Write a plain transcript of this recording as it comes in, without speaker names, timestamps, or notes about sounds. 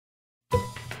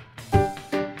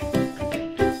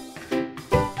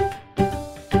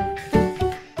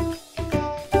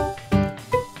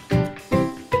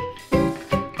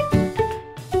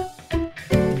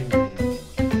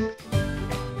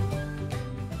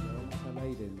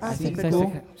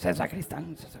Se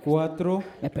sacristán. 4.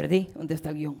 Me perdí. ¿Dónde está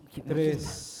el guión?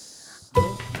 3,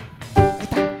 2.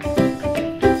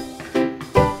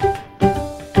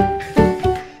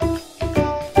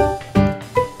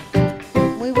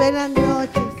 Muy buenas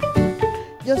noches.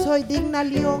 Yo soy Digna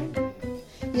León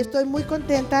y estoy muy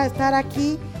contenta de estar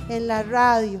aquí en la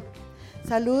radio.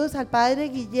 Saludos al padre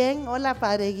Guillén. Hola,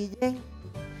 padre Guillén.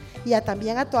 Y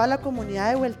también a toda la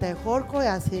comunidad de Vuelta de Jorco, de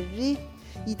Acerrí,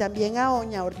 y también a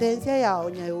doña Hortensia y a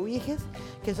doña Eubiges,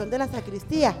 que son de la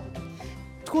sacristía.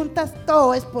 Juntas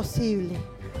todo es posible.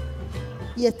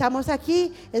 Y estamos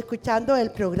aquí escuchando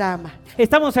el programa.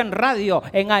 Estamos en radio,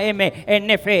 en AM, en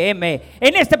FM,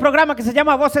 en este programa que se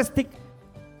llama Voces Ticas.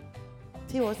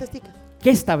 Sí, Voces Ticas.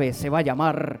 Que esta vez se va a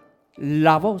llamar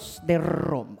La Voz de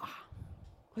Roma.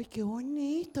 ¡Ay, qué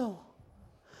bonito!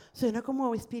 Suena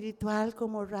como espiritual,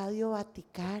 como Radio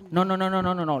Vaticano.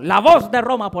 No. La Voz de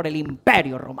Roma por el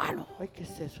Imperio Romano. Ay, ¿qué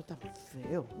es eso tan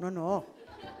feo?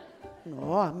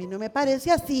 No, a mí no me parece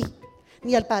así.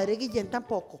 Ni al padre Guillén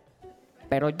tampoco.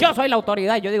 Pero yo soy la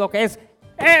autoridad y yo digo que es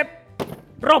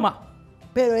Roma.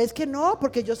 Pero es que no,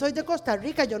 porque yo soy de Costa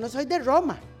Rica, yo no soy de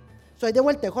Roma. Soy de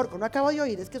Vuelta de Jorco, no acabo de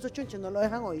oír, es que esos chunches no lo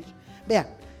dejan oír. Vean,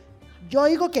 yo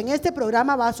digo que en este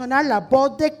programa va a sonar la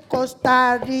voz de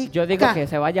Costa Rica. Yo digo que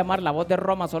se va a llamar La Voz de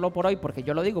Roma solo por hoy, porque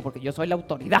yo lo digo, porque yo soy la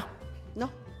autoridad.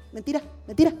 No, mentira.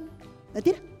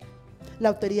 La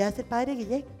autoridad es el padre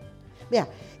Guillén. Vea,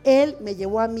 él me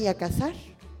llevó a mí a casar,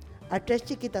 a 3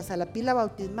 chiquitas a la pila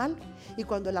bautismal, y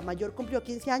cuando la mayor cumplió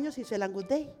 15 años hizo el Angus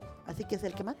Day. Así que es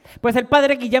el que más. Pues el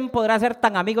padre Guillén podrá ser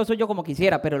tan amigo suyo como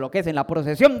quisiera, pero lo que es en la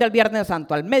procesión del Viernes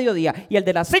Santo al mediodía y el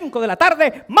de las 5 de la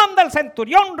tarde, manda el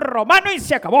centurión romano y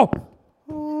se acabó.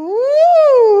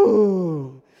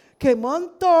 ¡Qué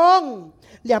montón!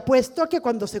 Le apuesto a que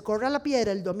cuando se corra la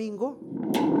piedra el domingo,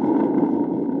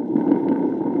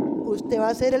 usted va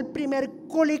a ser el primer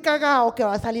culicagao que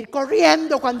va a salir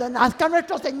corriendo cuando nazca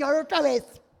nuestro Señor otra vez.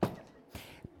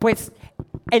 Pues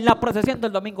en la procesión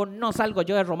del domingo no salgo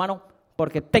yo de romano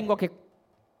porque tengo que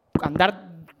andar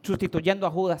sustituyendo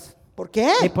a Judas. ¿Por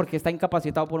qué? Y porque está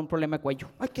incapacitado por un problema de cuello.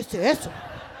 Ay, ¿qué es eso?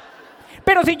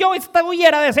 Pero si yo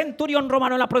estuviera de centurión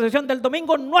romano en la procesión del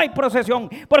domingo, no hay procesión,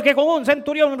 porque con un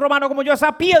centurión romano como yo,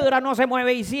 esa piedra no se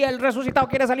mueve, y si el resucitado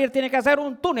quiere salir, tiene que hacer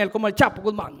un túnel como el Chapo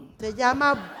Guzmán. Se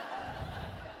llama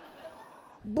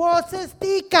Voces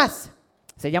Ticas.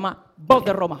 Se llama Voz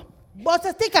de Roma.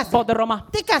 Voces Ticas. Voz de Roma.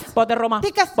 Ticas. Voz de Roma.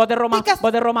 Ticas. Voz de Roma. Ticas.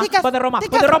 Voz de Roma. Ticas. Voz de Roma.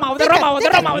 Ticas. Voz de Roma. Voz de Roma. Voz de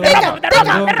Roma. Voz de Roma. Voz de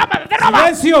Roma. Voz de Roma. Voz de Roma.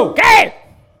 ¡Silencio! ¿Qué?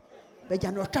 Pues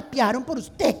ya nos trapearon por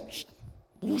usted.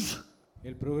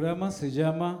 El programa se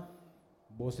llama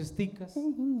Voces Ticas.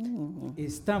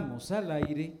 Estamos al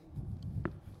aire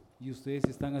y ustedes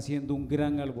están haciendo un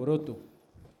gran alboroto.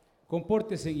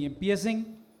 Compórtense y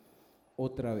empiecen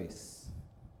otra vez.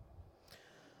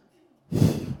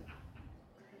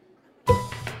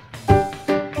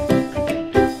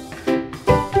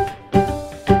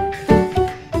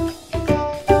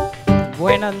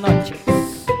 Buenas noches.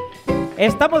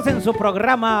 Estamos en su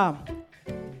programa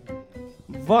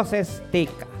Voces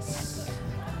Ticas.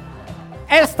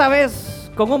 Esta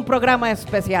vez con un programa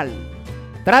especial.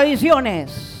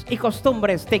 Tradiciones y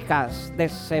costumbres ticas de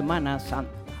Semana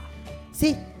Santa.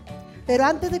 Sí, pero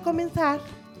antes de comenzar,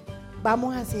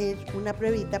 vamos a hacer una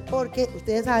pruebita porque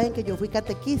ustedes saben que yo fui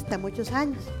catequista muchos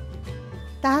años.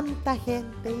 Tanta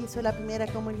gente hizo la primera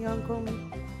comunión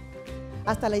conmigo.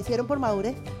 Hasta la hicieron por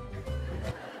madurez.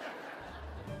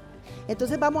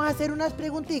 Entonces vamos a hacer unas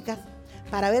preguntitas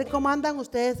para ver cómo andan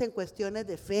ustedes en cuestiones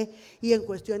de fe y en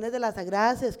cuestiones de las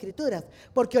Sagradas Escrituras,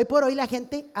 porque hoy por hoy la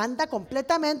gente anda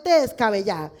completamente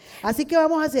descabellada. Así que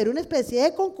vamos a hacer una especie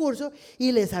de concurso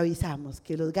y les avisamos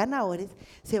que los ganadores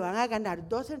se van a ganar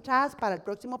 2 entradas para el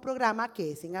próximo programa,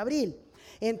 que es en abril.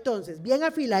 Entonces, bien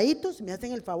afiladitos, me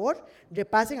hacen el favor,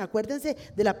 repasen, acuérdense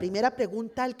de la primera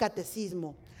pregunta del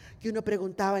catecismo, que uno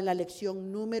preguntaba en la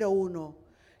lección número 1.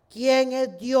 ¿Quién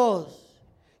es Dios?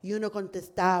 Y uno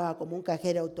contestaba como un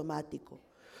cajero automático.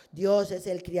 Dios es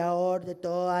el creador de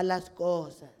todas las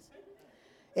cosas.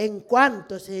 ¿En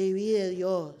cuánto se divide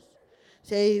Dios?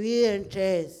 Se divide en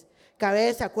 3,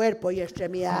 cabeza, cuerpo y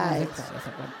extremidades.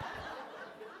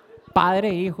 Padre,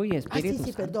 Hijo y Espíritu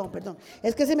sí, Santo. perdón.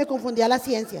 Es que se me confundía las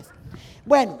ciencias.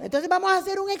 Bueno, entonces vamos a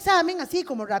hacer un examen así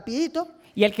como rapidito.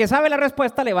 Y el que sabe la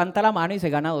respuesta levanta la mano y se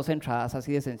gana 2 entradas,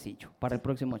 así de sencillo, para el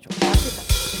próximo show.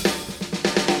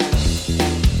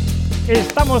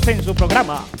 Estamos en su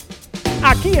programa,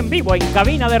 aquí en vivo en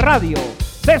cabina de radio.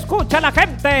 Se escucha a la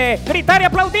gente gritar y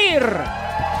aplaudir.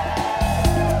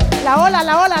 La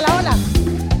ola.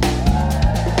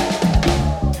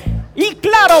 Y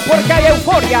claro, porque hay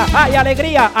euforia, hay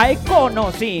alegría, hay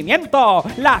conocimiento.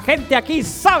 La gente aquí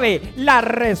sabe las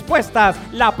respuestas.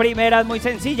 La primera es muy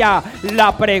sencilla.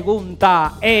 La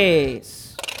pregunta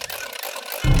es: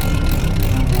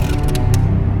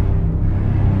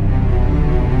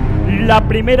 la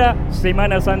primera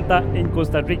Semana Santa en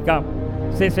Costa Rica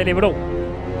se celebró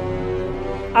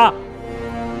A.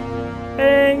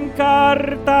 en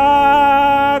Cartago,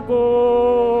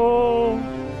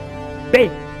 B.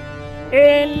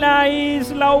 en la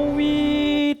isla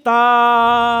Ubita,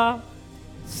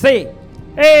 C.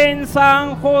 en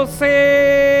San José,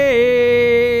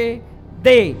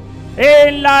 D.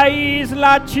 en la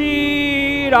isla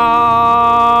Chira.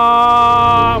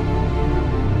 Allá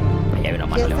hay una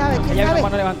mano ¿Quién sabe? levantada. ¿Quién Allá hay una sabe?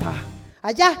 mano levantada.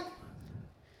 Allá.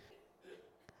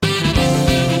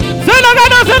 ¡Se la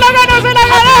ganó, se la ganó, se la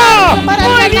ganó! Para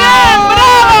 ¡Muy el bien, ganador!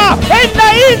 bravo! ¡En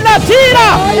la isla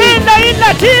Chira! ¡Ay! ¡En la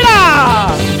isla Chira!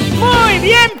 ¡Muy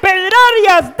bien,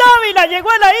 Pedrarias Dávila! ¡Llegó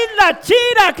a la isla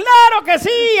Chira! ¡Claro que sí!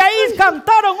 Ahí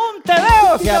cantaron un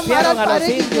tedeo. Se apiaron a los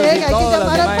indios y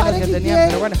todas las imágenes que tenían,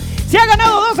 pero bueno. Se ha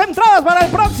ganado 2 entradas para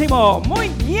el próximo. Muy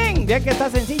bien, bien que está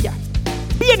sencilla.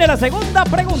 Viene la segunda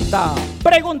pregunta.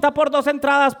 Pregunta por 2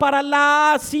 entradas para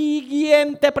la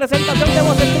siguiente presentación de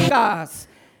Voces Ticas.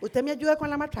 ¿Usted me ayuda con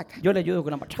la matraca? Yo le ayudo con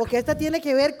la matraca. Porque esta tiene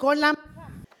que ver con la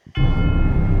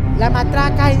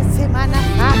matraca en Semana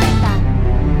Santa.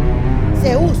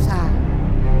 Se usa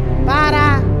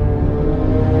para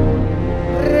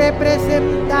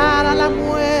representar a la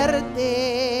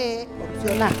muerte.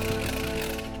 Opción A.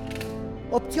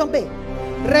 Opción B.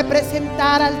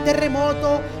 Representar al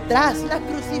terremoto tras la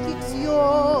crucifixión.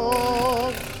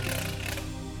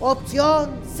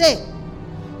 Opción C.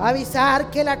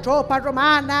 Avisar que la tropa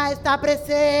romana está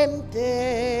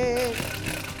presente.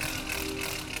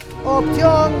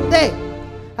 Opción D.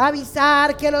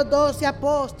 Avisar que los 12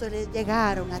 apóstoles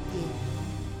llegaron a ti.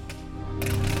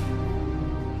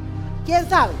 ¿Quién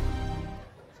sabe?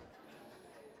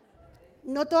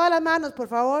 No todas las manos, por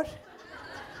favor.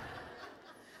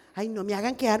 Ay, no me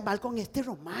hagan quedar mal con este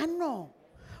romano.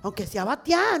 Aunque sea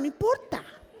bateada, no importa.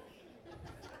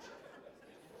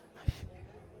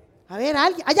 A ver,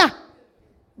 alguien, allá.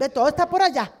 Ve, todo está por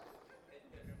allá.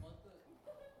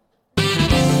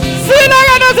 ¡Se la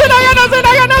ganó, se la ganó, se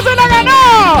la ganó, se la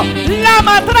ganó! La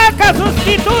matraca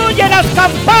sustituye las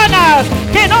campanas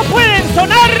que no pueden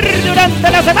sonar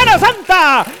durante la Semana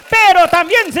Santa, pero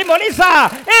también simboliza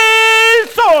el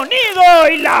sonido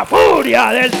y la furia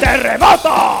del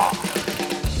terremoto.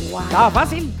 Wow. Estaba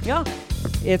fácil, ¿no?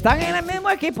 Están en el mismo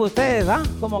equipo ustedes, ¿ah?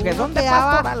 Como que son de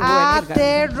pastoral juvenil.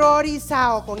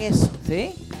 Aterrorizado con eso.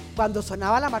 ¿Sí? Cuando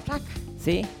sonaba la matraca.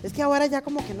 Sí. Es que ahora ya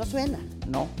como que no suena.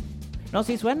 No. No,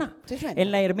 sí suena. Sí suena.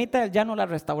 En la ermita del llano la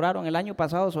restauraron el año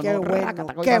pasado. Sonó Qué bueno,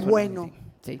 racataco, qué iba a sonar, bueno.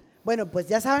 Sí. Bueno, pues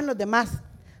ya saben los demás.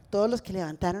 Todos los que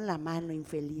levantaron la mano,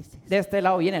 infelices. De este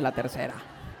lado viene la tercera.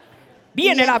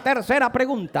 Viene Bien. la tercera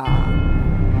pregunta.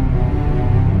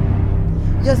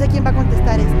 Yo sé quién va a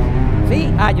contestar esta. ¿Sí?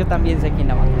 Yo también sé quién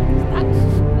la va a contestar.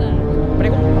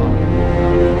 Pregunta.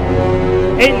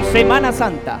 En Semana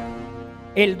Santa,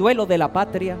 el duelo de la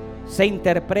patria se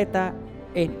interpreta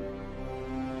en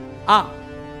A.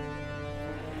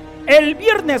 El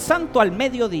Viernes Santo al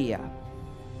mediodía.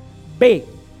 B.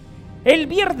 El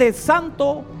Viernes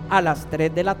Santo a las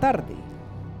 3 de la tarde.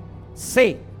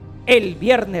 C. El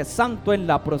Viernes Santo en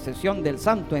la procesión del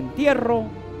Santo Entierro.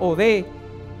 O D.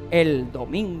 El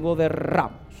Domingo de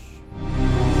Ramos.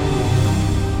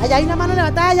 Allá hay una mano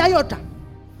levantada, allá hay otra.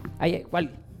 Ahí,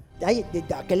 ¿cuál? Ahí,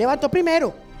 ¿qué levantó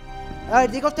primero? A ver,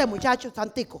 diga usted, muchacho,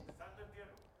 santico.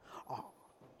 Oh.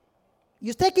 ¿Y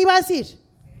usted qué iba a decir?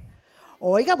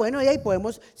 Oiga, bueno, y ahí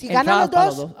podemos, si ganan los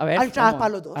dos, a ver, entradas vamos para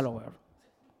los dos. a lo mejor.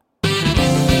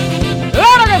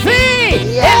 ¡Claro que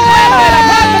sí! ¡Yeah! ¡El duelo de la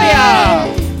patria!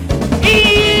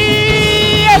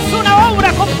 Y es una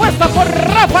obra compuesta por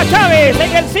Rafa Chávez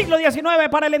en el siglo XIX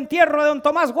para el entierro de don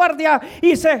Tomás Guardia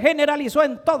y se generalizó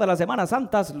en todas las Semanas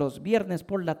Santas los viernes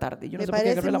por la tarde. Yo no Me sé por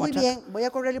qué agarré parece la muy machaca. bien. Voy a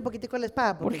correrle un poquitico la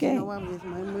espada porque ¿Por qué? si no,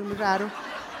 es muy raro.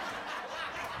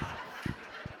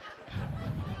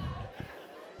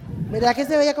 ¿Verdad que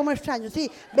se veía como extraño? Sí,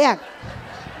 vean,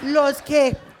 los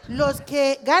que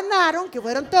ganaron, que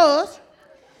fueron todos,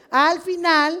 al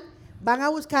final van a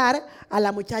buscar a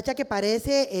la muchacha que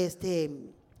parece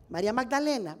María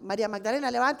Magdalena. María Magdalena,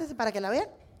 levántese para que la vean.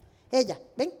 Ella,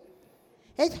 ven.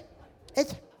 Ella,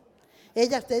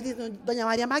 usted dice, doña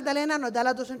María Magdalena nos da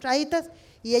las 2 entraditas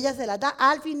y ella se las da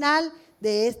al final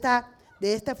de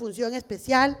esta función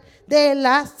especial de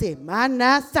la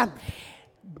Semana Santa.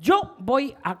 Yo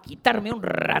voy a quitarme un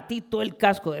ratito el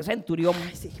casco de centurión.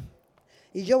 Ay, sí.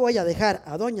 Y yo voy a dejar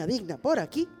a doña Digna por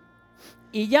aquí.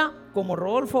 Y ya, como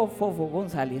Rodolfo Fofo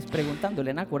González,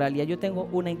 preguntándole a Coralia, yo tengo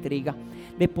una intriga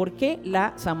de por qué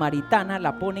la samaritana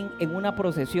la ponen en una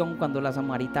procesión cuando la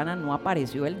samaritana no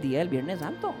apareció el día del Viernes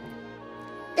Santo.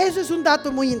 Eso es un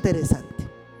dato muy interesante.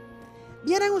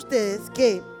 Vieran ustedes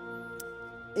que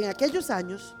en aquellos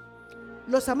años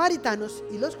los samaritanos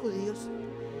y los judíos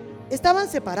estaban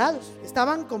separados,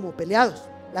 estaban como peleados.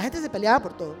 La gente se peleaba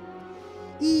por todo.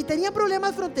 Y tenían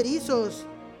problemas fronterizos,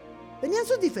 tenían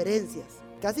sus diferencias,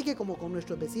 casi que como con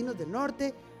nuestros vecinos del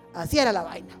norte, así era la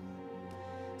vaina.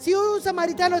 Si un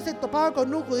samaritano se topaba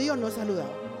con un judío, no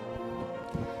saludaba.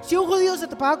 Si un judío se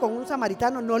topaba con un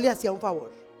samaritano, no le hacía un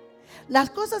favor.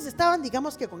 Las cosas estaban,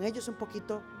 digamos que con ellos un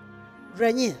poquito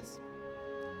reñidas.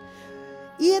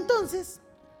 Y entonces,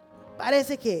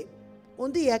 parece que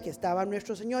un día que estaba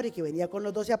nuestro Señor y que venía con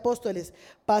los 12 apóstoles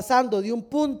pasando de un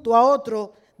punto a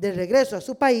otro de regreso a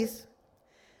su país,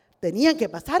 tenían que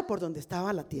pasar por donde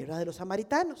estaba la tierra de los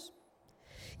samaritanos.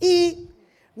 Y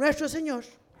nuestro Señor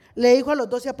le dijo a los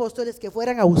 12 apóstoles que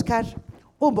fueran a buscar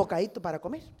un bocadito para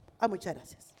comer. Muchas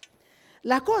gracias.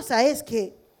 La cosa es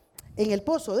que en el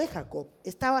pozo de Jacob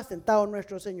estaba sentado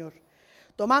nuestro Señor,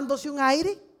 tomándose un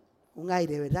aire,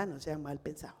 ¿verdad? No sean mal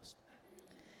pensados.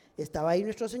 Estaba ahí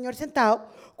nuestro Señor sentado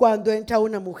cuando entra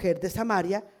una mujer de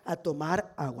Samaria a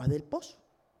tomar agua del pozo.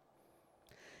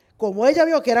 Como ella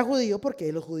vio que era judío,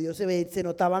 porque los judíos se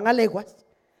notaban a leguas,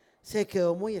 se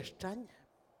quedó muy extraña.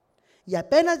 Y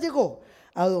apenas llegó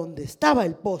a donde estaba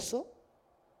el pozo,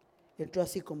 entró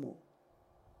así como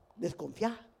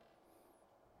desconfiada.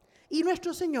 Y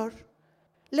nuestro Señor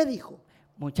le dijo: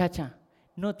 muchacha,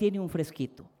 no tiene un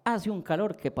fresquito, hace un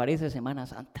calor que parece Semana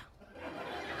Santa.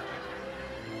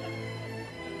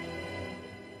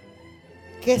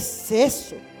 ¿Qué es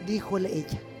eso?, díjole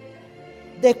ella.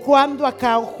 ¿De cuándo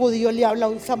acá un judío le habla a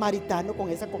un samaritano con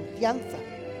esa confianza?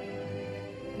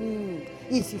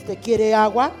 Y si usted quiere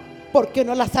agua, ¿por qué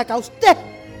no la saca usted?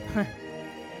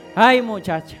 Ay,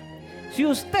 muchacha, si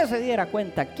usted se diera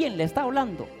cuenta quién le está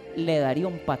hablando, le daría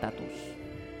un patatús.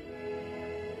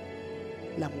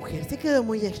 La mujer se quedó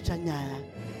muy extrañada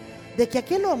de que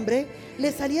aquel hombre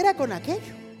le saliera con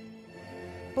aquello,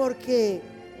 porque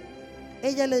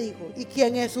ella le dijo: ¿y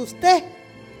quién es usted?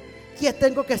 ¿Qué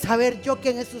tengo que saber yo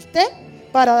quién es usted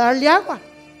para darle agua?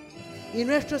 Y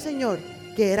nuestro Señor,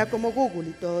 que era como Google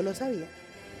y todo lo sabía,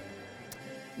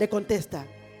 le contesta: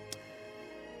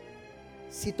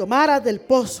 si tomaras del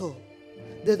pozo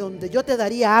de donde yo te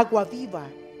daría agua viva,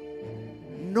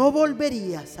 no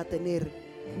volverías a tener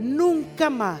nunca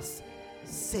más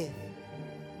sed.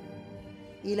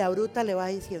 Y la bruta le va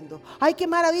diciendo: ay, qué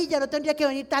maravilla, no tendría que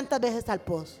venir tantas veces al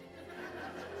pozo.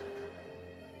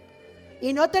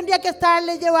 Y no tendría que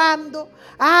estarle llevando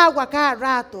agua cada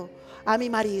rato a mi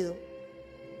marido.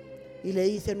 Y le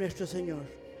dice nuestro Señor: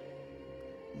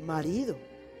 ¿marido?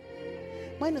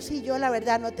 Bueno, sí, yo la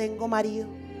verdad no tengo marido.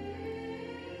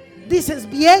 Dices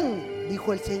bien,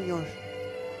 dijo el Señor,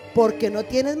 porque no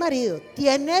tienes marido,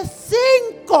 tienes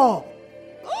 5.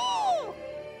 ¡Oh!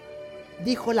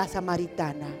 Dijo la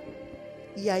samaritana.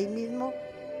 Y ahí mismo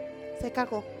se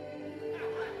cagó.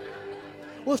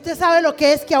 Usted sabe lo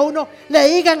que es que a uno le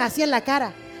digan así en la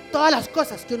cara todas las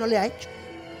cosas que uno le ha hecho.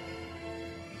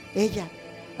 Ella,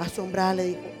 asombrada, le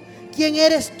dijo: ¿quién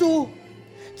eres tú?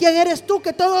 ¿Quién eres tú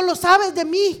que todo lo sabes de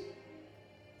mí?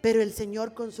 Pero el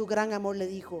Señor, con su gran amor, le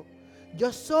dijo: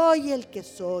 yo soy el que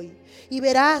soy, y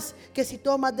verás que si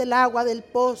tomas del agua del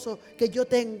pozo que yo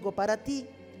tengo para ti,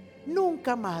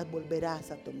 nunca más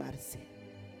volverás a tomarse.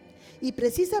 Y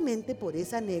precisamente por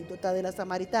esa anécdota de la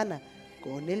samaritana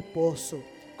con el pozo,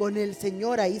 con el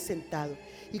Señor ahí sentado,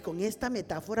 y con esta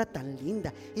metáfora tan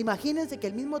linda, imagínense que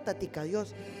el mismo Tatica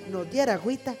Dios nos diera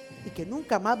agüita y que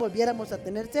nunca más volviéramos a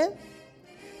tener sed.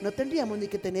 No tendríamos ni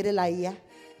que tener el AIA.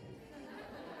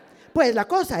 Pues la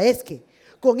cosa es que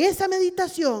con esa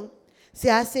meditación se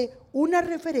hace una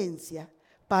referencia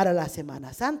para la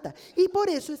Semana Santa, y por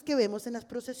eso es que vemos en las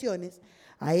procesiones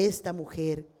a esta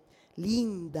mujer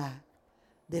linda,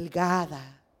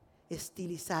 delgada,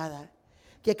 estilizada,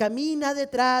 que camina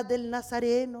detrás del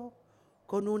Nazareno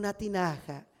con una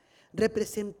tinaja,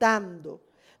 representando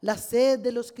la sed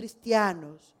de los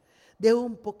cristianos de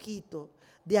un poquito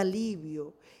de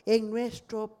alivio en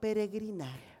nuestro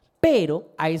peregrinar.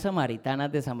 Pero hay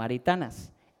samaritanas de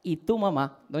samaritanas. Y tu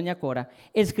mamá, doña Cora,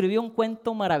 escribió un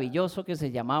cuento maravilloso que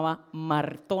se llamaba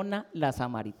Martona la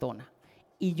Samaritona.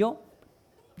 Y yo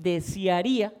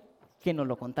desearía que nos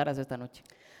lo contaras esta noche.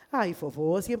 Ay, Fofo,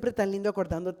 vos siempre tan lindo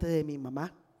acordándote de mi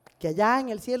mamá, que allá en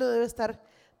el cielo debe estar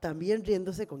también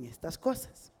riéndose con estas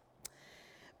cosas.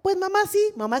 Pues mamá sí,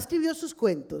 mamá escribió sus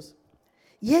cuentos.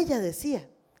 Y ella decía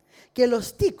que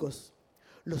los ticos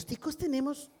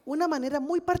tenemos una manera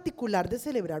muy particular de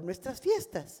celebrar nuestras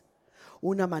fiestas,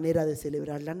 una manera de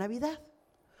celebrar la Navidad,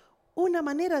 una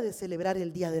manera de celebrar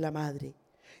el Día de la Madre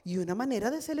y una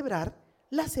manera de celebrar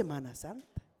la Semana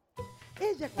Santa.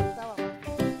 Ella contaba